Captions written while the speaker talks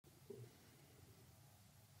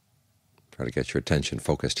Try to get your attention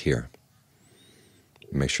focused here.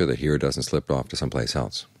 Make sure that here doesn't slip off to someplace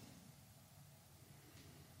else.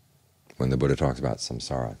 When the Buddha talks about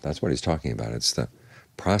samsara, that's what he's talking about. It's the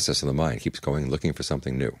process of the mind. It keeps going, looking for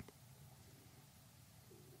something new.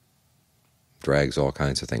 Drags all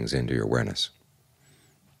kinds of things into your awareness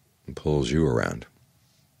and pulls you around.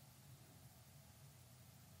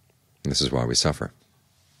 And this is why we suffer,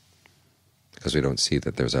 because we don't see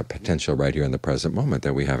that there's a potential right here in the present moment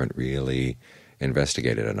that we haven't really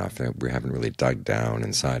investigated enough, that we haven't really dug down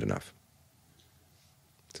inside enough.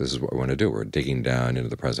 This is what we want to do. We're digging down into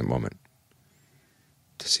the present moment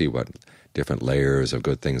to see what different layers of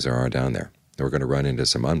good things there are down there. And we're going to run into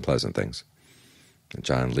some unpleasant things. And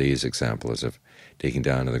John Lee's example is of digging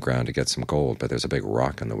down into the ground to get some gold, but there's a big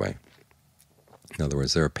rock in the way. In other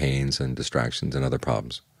words, there are pains and distractions and other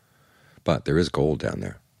problems. But there is gold down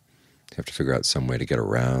there. You have to figure out some way to get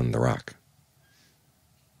around the rock,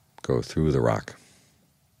 go through the rock,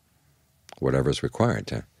 whatever is required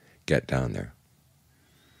to get down there.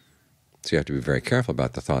 So you have to be very careful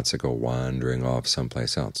about the thoughts that go wandering off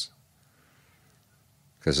someplace else.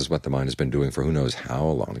 Because this is what the mind has been doing for who knows how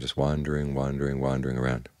long, just wandering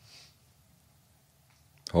around,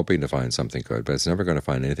 hoping to find something good, but it's never going to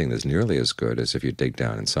find anything that's nearly as good as if you dig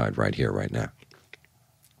down inside right here, right now.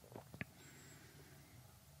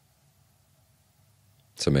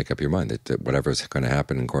 So make up your mind that whatever's going to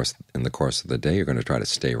happen in the course of the day, you're going to try to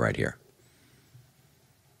stay right here.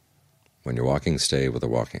 When you're walking, stay with the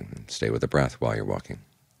walking. Stay with the breath while you're walking.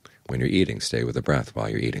 When you're eating, stay with the breath while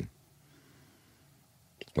you're eating.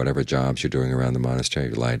 Whatever jobs you're doing around the monastery,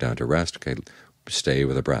 you lie down to rest, okay, stay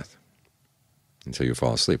with the breath until you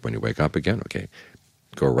fall asleep. When you wake up again, okay,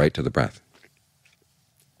 go right to the breath.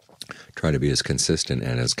 Try to be as consistent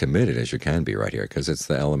and as committed as you can be right here, because it's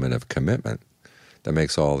the element of commitment that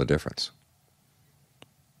makes all the difference.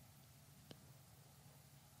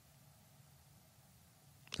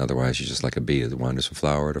 Otherwise, you're just like a bee that wanders from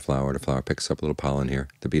flower to flower to flower, picks up a little pollen here.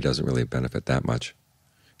 The bee doesn't really benefit that much.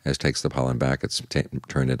 As it takes the pollen back, it's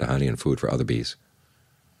turned into honey and food for other bees.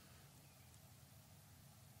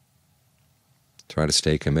 Try to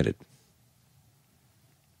stay committed.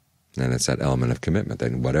 And it's that element of commitment.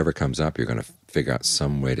 Then whatever comes up, you're going to figure out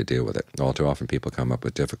some way to deal with it. All too often people come up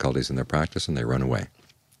with difficulties in their practice and they run away.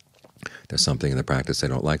 There's something in the practice they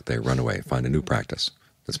don't like, they run away, find a new practice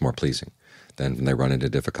that's more pleasing. Then they run into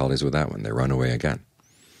difficulties with that one, they run away again.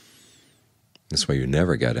 This way you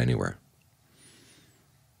never get anywhere.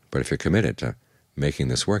 But if you're committed to making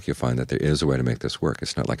this work, you'll find that there is a way to make this work.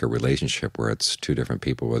 It's not like a relationship where it's two different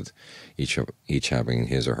people with each having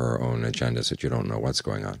his or her own agendas that you don't know what's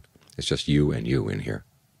going on. It's just you and you in here.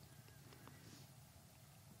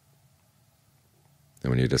 And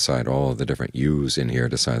when you decide all of the different yous in here,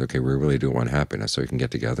 decide, okay, we really do want happiness, so you can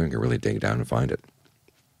get together and can really dig down and find it.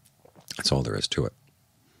 That's all there is to it.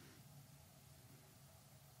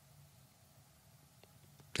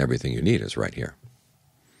 Everything you need is right here.